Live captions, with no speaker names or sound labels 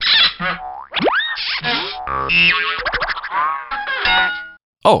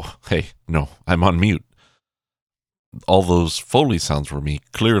Oh, hey, no, I'm on mute. All those Foley sounds were me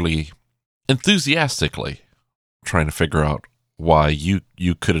clearly, enthusiastically trying to figure out why you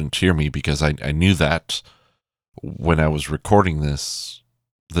couldn't hear me because I knew that when I was recording this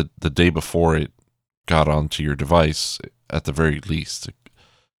the day before it got onto your device, at the very least. It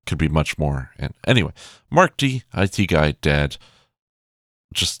could be much more. And anyway, Mark D, IT guy, dad.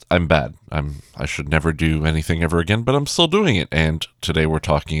 Just I'm bad. I should never do anything ever again, but I'm still doing it. And today we're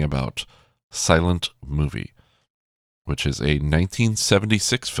talking about Silent Movie, which is a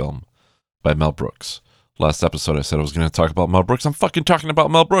 1976 film by Mel Brooks. Last episode I said I was going to talk about Mel Brooks. I'm fucking talking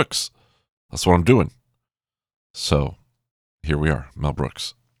about Mel Brooks. That's what I'm doing. So, here we are, Mel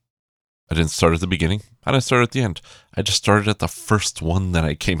Brooks. I didn't start at the beginning. I didn't start at the end. I just started at the first one that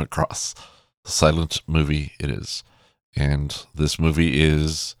I came across. Silent Movie it is. And this movie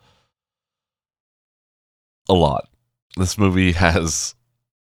is a lot. This movie has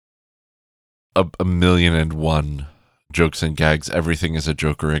a million and one jokes and gags. Everything is a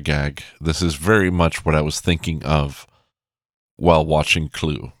joke or a gag. This is very much what I was thinking of while watching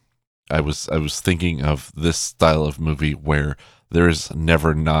Clue. I was thinking of this style of movie where there is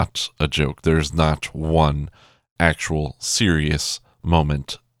never not a joke. There is not one actual serious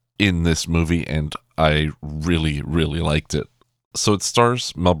moment in this movie, and I really, really liked it. So it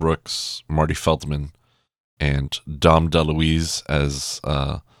stars Mel Brooks, Marty Feldman, and Dom DeLuise as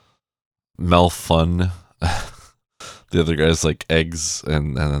Mel Fun. The other guy's like Eggs,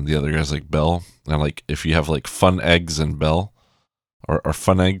 and then the other guy's like Bell. And like if you have like Fun Eggs and Bell, or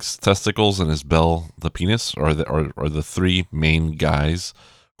Fun Eggs testicles, and is Bell the penis, or the three main guys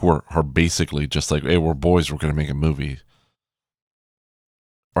who are basically just like, hey, we're boys, we're gonna make a movie.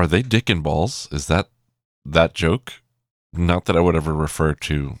 Are they dick and balls? Is that joke? Not that I would ever refer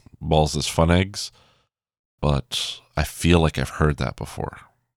to balls as fun eggs, but I feel like I've heard that before.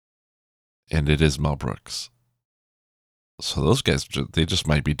 And it is Mel Brooks. So those guys, they just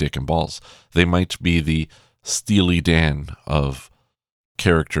might be dick and balls. They might be the Steely Dan of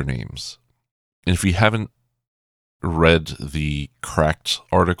character names. And if you haven't read the Cracked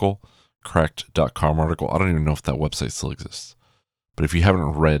article, cracked.com article, I don't even know if that website still exists. But if you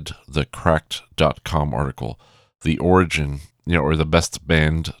haven't read the cracked.com article, the origin, or the best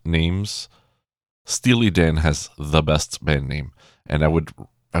band names, Steely Dan has the best band name. And I would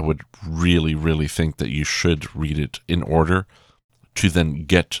really, really think that you should read it in order to then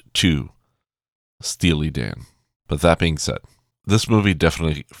get to Steely Dan. But that being said, this movie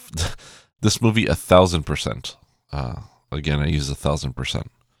 1,000%, again, I use 1,000%,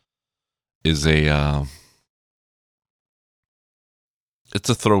 is it's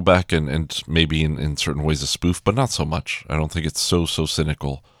a throwback and maybe in certain ways a spoof, but not so much. I don't think it's so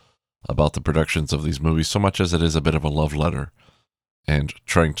cynical about the productions of these movies so much as it is a bit of a love letter and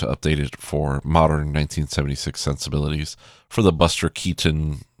trying to update it for modern 1976 sensibilities, for the Buster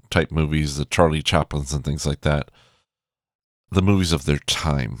Keaton type movies, the Charlie Chaplins and things like that. The movies of their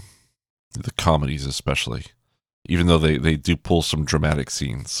time, the comedies especially, even though they do pull some dramatic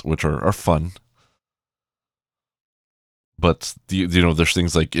scenes, which are fun. But, there's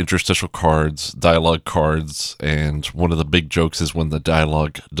things like interstitial cards, dialogue cards, and one of the big jokes is when the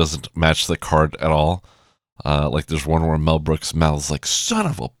dialogue doesn't match the card at all. Like there's one where Mel Brooks mouths like, son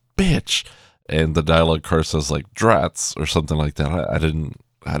of a bitch, and the dialogue card says like, drats, or something like that. I didn't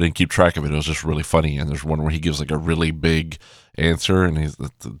keep track of it. It was just really funny. And there's one where he gives like a really big answer, and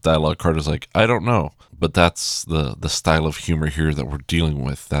the dialogue card is like, I don't know. But that's the style of humor here that we're dealing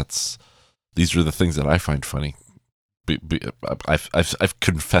with. These are the things that I find funny. I've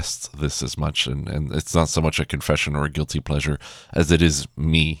confessed this as much, and it's not so much a confession or a guilty pleasure as it is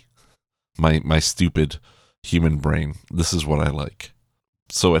me, my stupid human brain. This is what I like.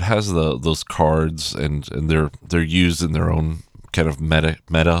 So it has those cards, and they're used in their own kind of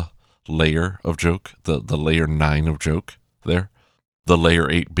meta layer of joke, the layer 9 of joke there, the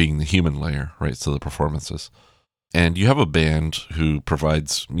layer 8 being the human layer, right? So the performances. And you have a band who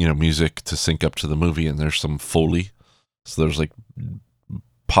provides music to sync up to the movie, and there's some Foley. So there's like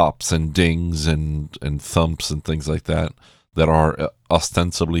pops and dings and thumps and things like that are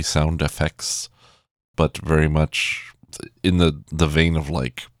ostensibly sound effects, but very much in the vein of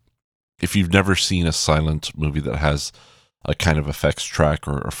like, if you've never seen a silent movie that has a kind of effects track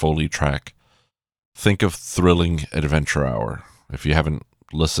or a Foley track, think of Thrilling Adventure Hour. If you haven't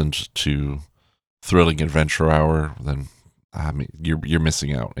listened to Thrilling Adventure Hour, then you're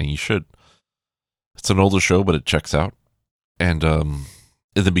missing out, and you should. It's an older show, but it checks out. And in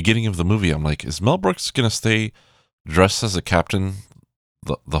the beginning of the movie, I'm like, is Mel Brooks going to stay dressed as a captain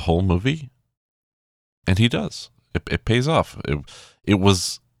the whole movie? And he does. It pays off. It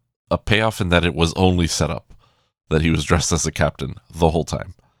was a payoff in that it was only set up that he was dressed as a captain the whole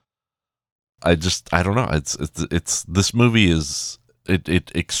time. I don't know. It's this movie is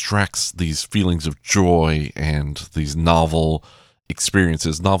it extracts these feelings of joy and these novel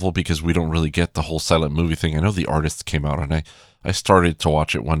experiences. Novel because we don't really get the whole silent movie thing. I know The Artist came out, and I started to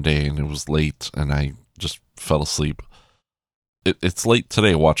watch it one day, and it was late, and I just fell asleep. It's late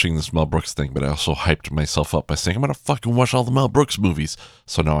today watching this Mel Brooks thing, but I also hyped myself up by saying I'm gonna fucking watch all the Mel Brooks movies,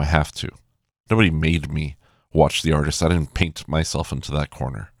 so now I have to. Nobody made me watch The Artist. I didn't paint myself into that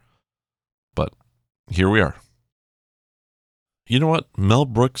corner. But here we are. You know what? Mel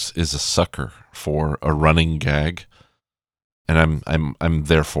Brooks is a sucker for a running gag, and I'm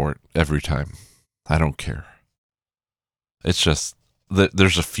there for it every time. I don't care. It's just that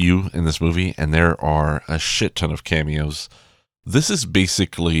there's a few in this movie, and there are a shit ton of cameos. This is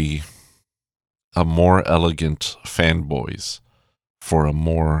basically a more elegant Fanboys for a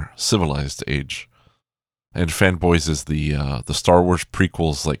more civilized age. And Fanboys is the Star Wars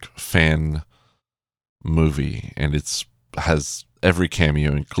prequels like fan movie, and has every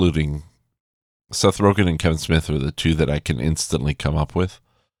cameo, including Seth Rogen and Kevin Smith are the two that I can instantly come up with.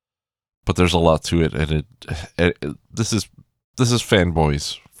 But there's a lot to it, and this is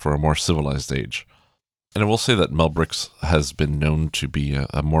Fanboys for a more civilized age. And I will say that Mel Brooks has been known to be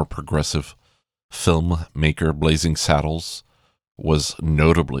a more progressive filmmaker. Blazing Saddles was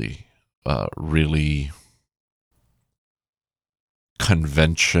notably really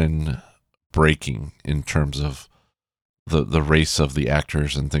convention breaking in terms of the race of the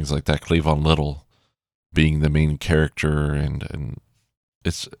actors and things like that. Cleavon Little being the main character, and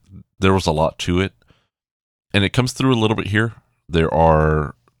there was a lot to it, and it comes through a little bit here. There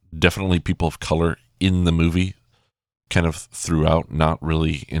are definitely people of color in the movie, kind of throughout, not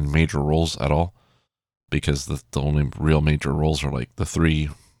really in major roles at all, because the only real major roles are like the three,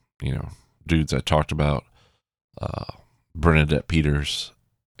 dudes I talked about, Bernadette Peters,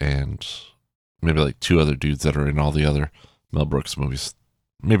 and maybe like two other dudes that are in all the other Mel Brooks movies,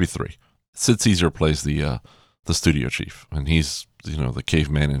 maybe three. Sid Caesar plays the studio chief, and he's the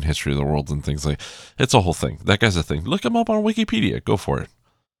caveman in History of the World and things like. It's a whole thing. That guy's a thing. Look him up on Wikipedia. Go for it.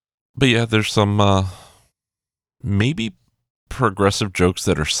 But yeah, there's some maybe progressive jokes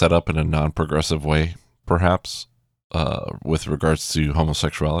that are set up in a non-progressive way, perhaps, with regards to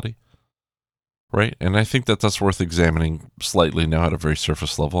homosexuality. Right? And I think that's worth examining slightly now at a very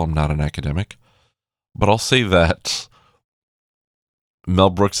surface level. I'm not an academic. But I'll say that Mel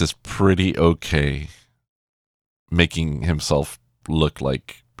Brooks is pretty okay making himself look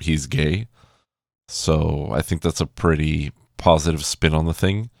like he's gay. So I think that's a pretty positive spin on the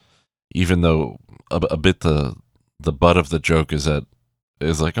thing. Even though a bit the butt of the joke is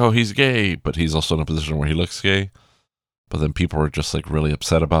like, oh, he's gay, but he's also in a position where he looks gay. But then people are just like really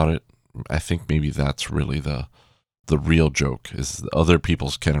upset about it. I think maybe that's really the real joke, is other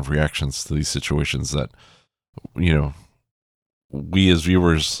people's kind of reactions to these situations that, we as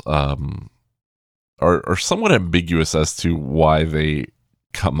viewers are somewhat ambiguous as to why they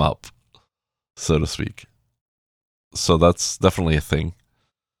come up, so to speak. So that's definitely a thing.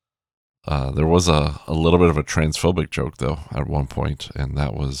 There was a little bit of a transphobic joke, though, at one point, and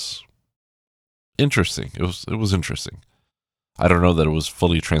that was interesting. It was interesting. I don't know that it was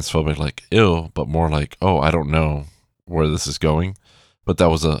fully transphobic, like, ew, but more like, oh, I don't know where this is going. But that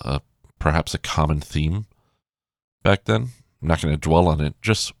was perhaps a common theme back then. I'm not going to dwell on it,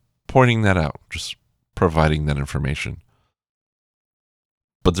 just pointing that out, just providing that information.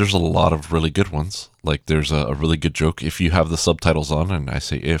 But there's a lot of really good ones. Like, there's a really good joke if you have the subtitles on, and I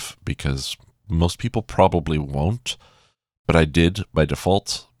say if because most people probably won't, but I did by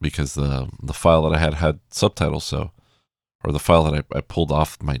default because the file that I had subtitles, or the file that I pulled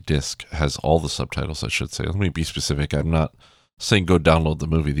off my disc has all the subtitles, I should say. Let me be specific. I'm not saying go download the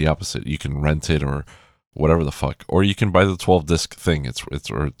movie. The opposite. You can rent it or whatever the fuck. Or you can buy the 12 disc thing.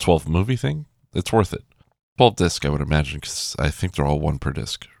 Or 12 movie thing. It's worth it. 12 disc, I would imagine, because I think they're all one per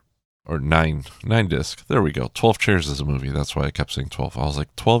disc. Or 9 disc. There we go. 12 Chairs is a movie. That's why I kept saying 12. I was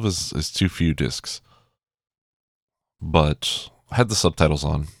like, 12 is too few discs. But I had the subtitles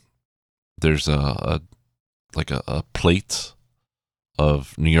on. There's a plate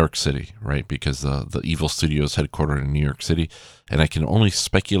of New York City, right? Because the Evil Studio is headquartered in New York City, and I can only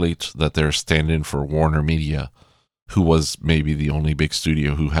speculate that they're stand-in for Warner Media, who was maybe the only big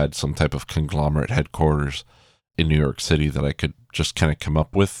studio who had some type of conglomerate headquarters in New York City that I could just kind of come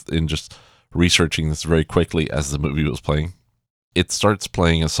up with in just researching this very quickly as the movie was playing. It starts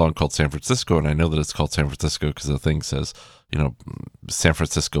playing a song called San Francisco, and I know that it's called San Francisco because the thing says, San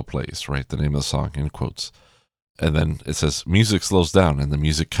Francisco Plays, right? The name of the song, in quotes. and then it says music slows down, and the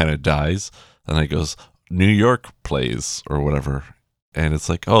music kind of dies, and then it goes New York plays or whatever. And it's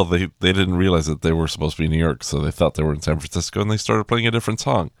like, oh, they didn't realize that they were supposed to be in New York, so they thought they were in San Francisco, and they started playing a different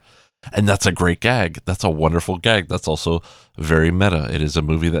song. And that's a great gag. That's a wonderful gag. That's also very meta. It is a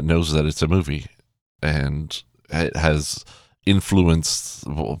movie that knows that it's a movie, and it has influenced.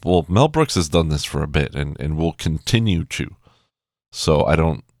 Well, Mel Brooks has done this for a bit, and will continue to. So I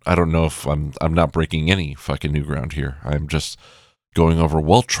don't know if I'm not breaking any fucking new ground here. I'm just going over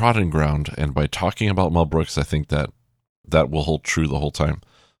well trodden ground, and by talking about Mel Brooks, I think that will hold true the whole time.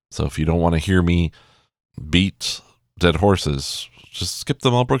 So if you don't want to hear me beat dead horses, just skip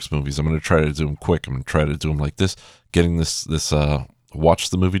the Mel Brooks movies. I'm going to try to do them quick. I'm going to try to do them like this, getting this watch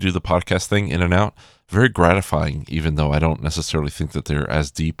the movie, do the podcast thing in and out. Very gratifying, even though I don't necessarily think that they're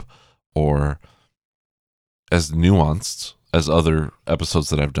as deep or as nuanced as other episodes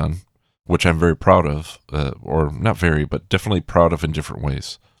that I've done, which I'm very proud of, or not very, but definitely proud of in different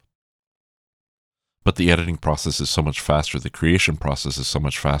ways. But the editing process is so much faster, the creation process is so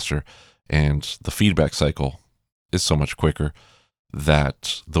much faster, and the feedback cycle is so much quicker,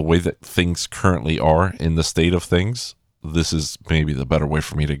 that the way that things currently are in the state of things, this is maybe the better way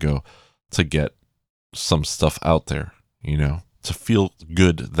for me to go to get some stuff out there, to feel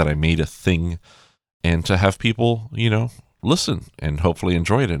good that I made a thing, and to have people, listen and hopefully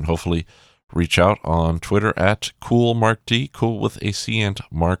enjoy it, and hopefully reach out on Twitter at CoolMarkD, cool with a C and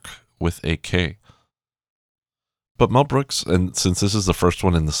Mark with a K. But Mel Brooks, and since this is the first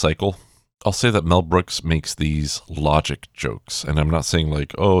one in the cycle, I'll say that Mel Brooks makes these logic jokes. And I'm not saying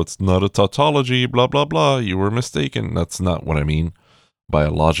like, oh, it's not a tautology, blah, blah, blah, you were mistaken. That's not what I mean by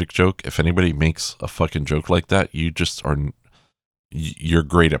a logic joke. If anybody makes a fucking joke like that, you just are, you're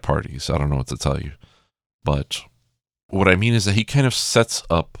great at parties. I don't know what to tell you. But what I mean is that he kind of sets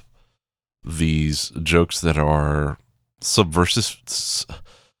up these jokes that are subversive.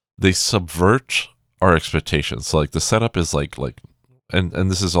 They subvert our expectations. So like the setup is like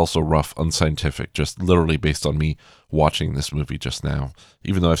and this is also rough, unscientific, just literally based on me watching this movie just now.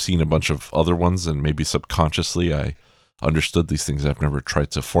 Even though I've seen a bunch of other ones, and maybe subconsciously I understood these things, I've never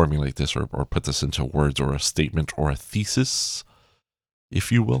tried to formulate this or put this into words or a statement or a thesis, if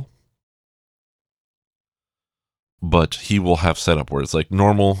you will. But he will have setup where it's like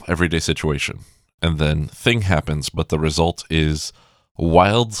normal, everyday situation, and then thing happens, but the result is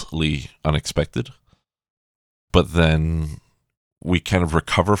wildly unexpected. But then we kind of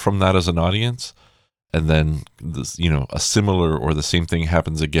recover from that as an audience, and then this, a similar or the same thing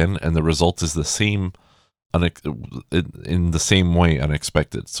happens again, and the result is the same, in the same way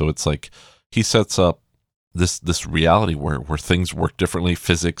unexpected. So it's like he sets up this reality where things work differently,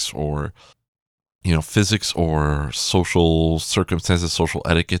 physics or social circumstances, social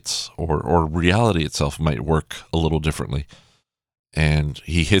etiquettes, or reality itself might work a little differently. And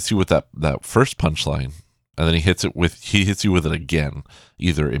he hits you with that first punchline, and then he hits you with it again,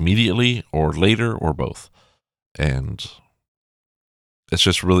 either immediately or later or both. And it's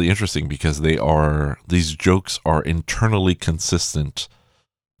just really interesting because these jokes are internally consistent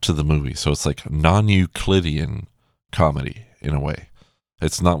to the movie. So it's like non-Euclidean comedy in a way.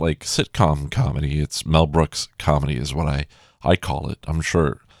 It's not like sitcom comedy. It's Mel Brooks comedy is what I call it. I'm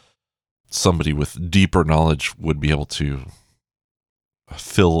sure somebody with deeper knowledge would be able to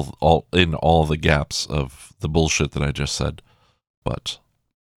fill all the gaps of the bullshit that I just said. But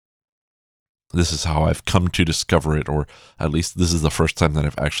this is how I've come to discover it, or at least this is the first time that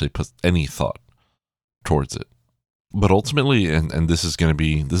I've actually put any thought towards it. But ultimately, and this is going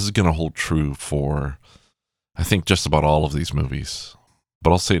to hold true for, I think, just about all of these movies.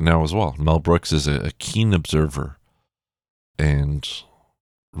 But I'll say it now as well. Mel Brooks is a keen observer and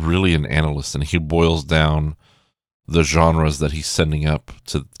really an analyst, and he boils down the genres that he's sending up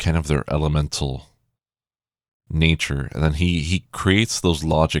to kind of their elemental nature. And then he creates those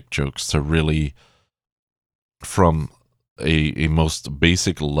logic jokes to really, from a most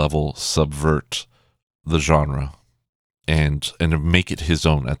basic level, subvert the genre and make it his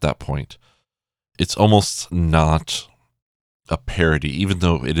own at that point. It's almost not a parody, even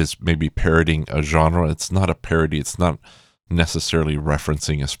though it is maybe parodying a genre. It's not a parody. It's not necessarily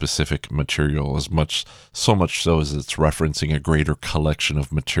referencing a specific material so much so as it's referencing a greater collection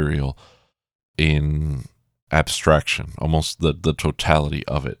of material in abstraction, almost the totality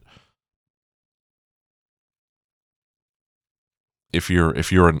of it. If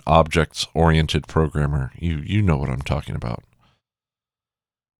you're an object-oriented programmer, you know what I'm talking about.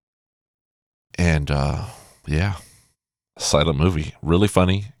 And yeah, silent movie, really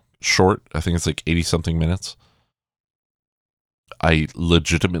funny, short. I think it's like 80-something minutes. I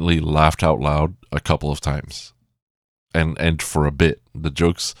legitimately laughed out loud a couple of times. and for a bit. The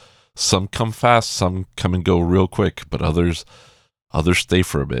jokes, some come fast, some come and go real quick, but others stay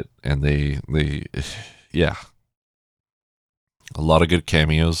for a bit, and they yeah, a lot of good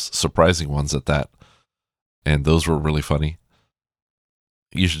cameos, surprising ones at that, and those were really funny.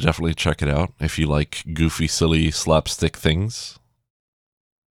 You should definitely check it out if you like goofy, silly, slapstick things.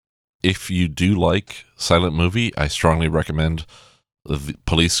 If you do like silent movie, I strongly recommend the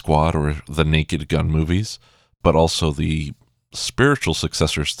Police Squad or the Naked Gun movies, but also the spiritual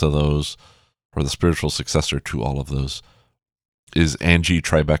successors to those, or the spiritual successor to all of those, is Angie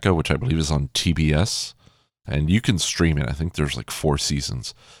Tribeca, which I believe is on TBS, and you can stream it. I think there's like 4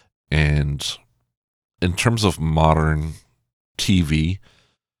 seasons. And in terms of modern TV,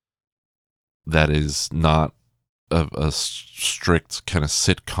 that is not a strict kind of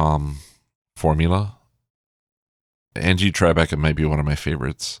sitcom formula, Angie Tribeca might be one of my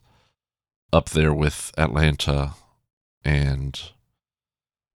favorites, up there with Atlanta, and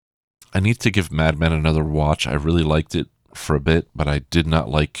I need to give Mad Men another watch. I really liked it for a bit, but I did not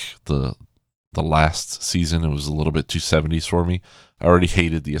like the last season. It was a little bit too 70s for me. I already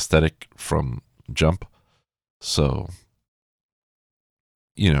hated the aesthetic from Jump, so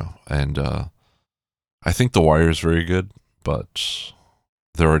and I think The Wire is very good, but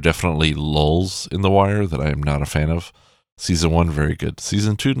there are definitely lulls in The Wire that I am not a fan of. Season 1, very good.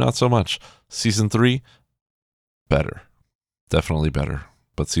 Season 2, not so much. Season 3, better. Definitely better.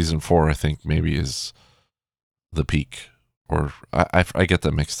 But Season 4, I think, maybe is the peak. Or I get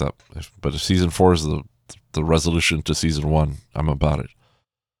that mixed up. But if Season 4 is the resolution to Season 1, I'm about it.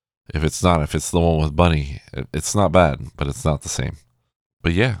 If it's not, if it's the one with Bunny, it's not bad, but it's not the same.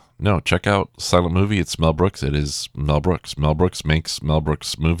 But yeah, no, check out Silent Movie. It's Mel Brooks. It is Mel Brooks. Mel Brooks makes Mel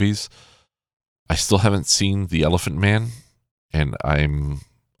Brooks movies. I still haven't seen The Elephant Man, and I'm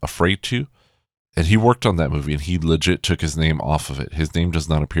afraid to. And he worked on that movie, and he legit took his name off of it. His name does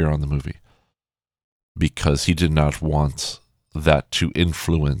not appear on the movie because he did not want that to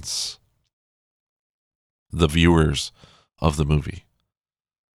influence the viewers of the movie.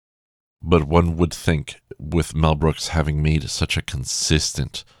 But one would think, with Mel Brooks having made such a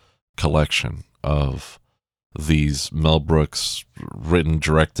consistent collection of these Mel Brooks written,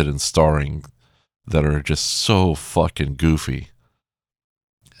 directed, and starring that are just so fucking goofy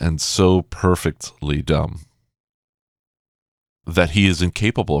and so perfectly dumb, that he is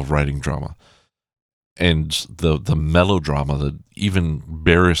incapable of writing drama. And the melodrama, the even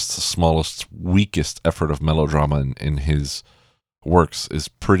barest, smallest, weakest effort of melodrama in his works is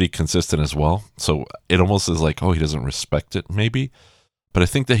pretty consistent as well. So it almost is like, oh, he doesn't respect it, maybe. But I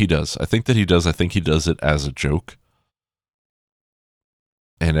think that he does. I think he does it as a joke.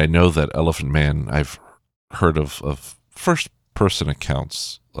 And I know that Elephant Man, I've heard of first-person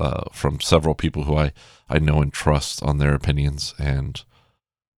accounts from several people who I know and trust on their opinions. And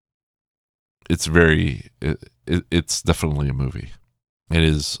it's it's definitely a movie. It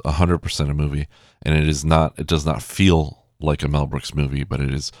is 100% a movie. And it does not feel like a Mel Brooks movie, but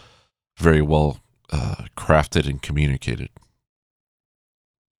it is very well crafted and communicated.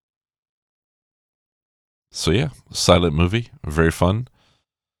 So yeah, silent movie, very fun.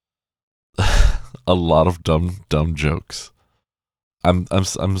 A lot of dumb jokes. I'm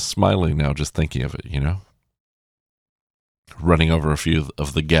smiling now just thinking of it, running over a few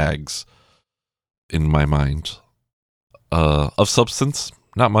of the gags in my mind. Of substance,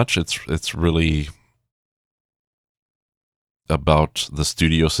 not much. It's really about the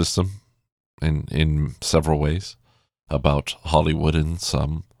studio system in several ways, about Hollywood in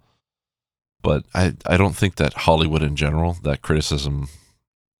some. But I don't think that Hollywood in general, that criticism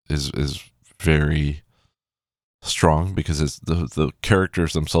is very strong, because it's the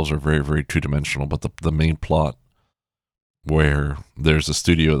characters themselves are very, very two-dimensional. But the main plot, where there's a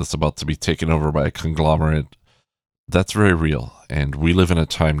studio that's about to be taken over by a conglomerate, that's very real. And we live in a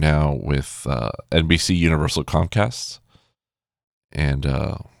time now with NBC, Universal, Comcast, and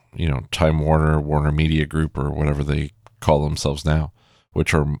Time Warner Media Group, or whatever they call themselves now,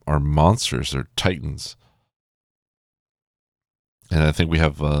 which are monsters, they're titans. And I think we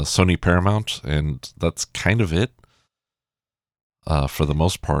have Sony Paramount, and that's kind of it for the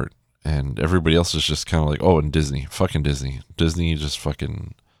most part. And everybody else is just kind of like, oh, and Disney, fucking Disney, just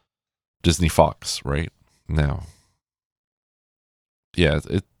fucking Disney Fox right now. Yeah,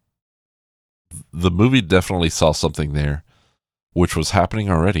 the movie definitely saw something there, which was happening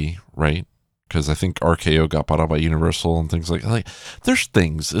already, right? Because I think RKO got bought out by Universal and things like there's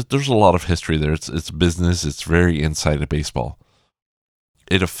a lot of history there. It's business. It's very inside of baseball.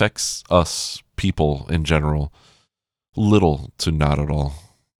 It affects us people in general little to not at all,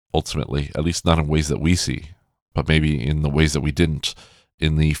 ultimately, at least not in ways that we see. but maybe in the ways that we didn't,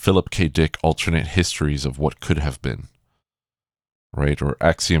 in the Philip K. Dick alternate histories of what could have been, right? Or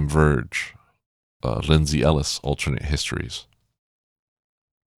Axiom Verge, Lindsay Ellis alternate histories.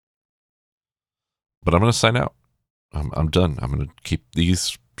 But I'm going to sign out. I'm done. I'm going to keep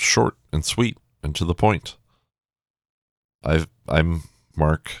these short and sweet and to the point. I'm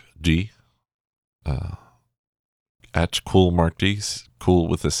Mark D. At Cool Mark D. Cool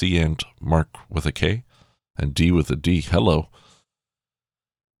with a C and Mark with a K. And D with a D. Hello.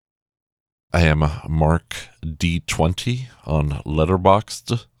 I am Mark D20 on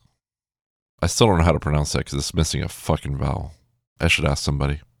Letterboxd. I still don't know how to pronounce that because it's missing a fucking vowel. I should ask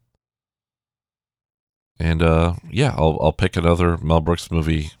somebody. And yeah, I'll pick another Mel Brooks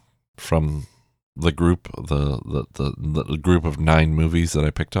movie from the group, the group of 9 movies that I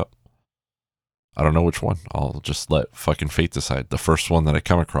picked up. I don't know which one. I'll just let fucking fate decide. The first one that I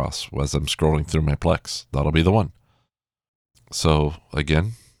come across as I'm scrolling through my Plex, that'll be the one. So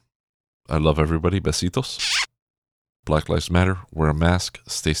again, I love everybody. Besitos. Black Lives Matter. Wear a mask.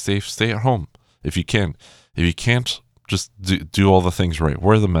 Stay safe. Stay at home if you can. If you can't, just do all the things right.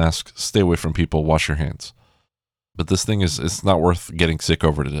 Wear the mask. Stay away from people. Wash your hands. But this thing it's not worth getting sick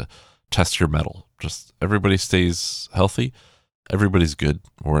over to test your mettle. Just everybody stays healthy. Everybody's good.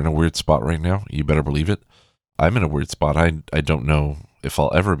 We're in a weird spot right now. You better believe it. I'm in a weird spot. I don't know if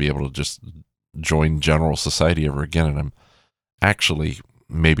I'll ever be able to just join general society ever again. And I'm actually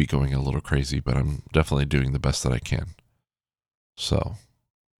maybe going a little crazy, but I'm definitely doing the best that I can. So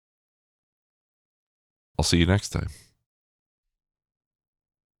I'll see you next time.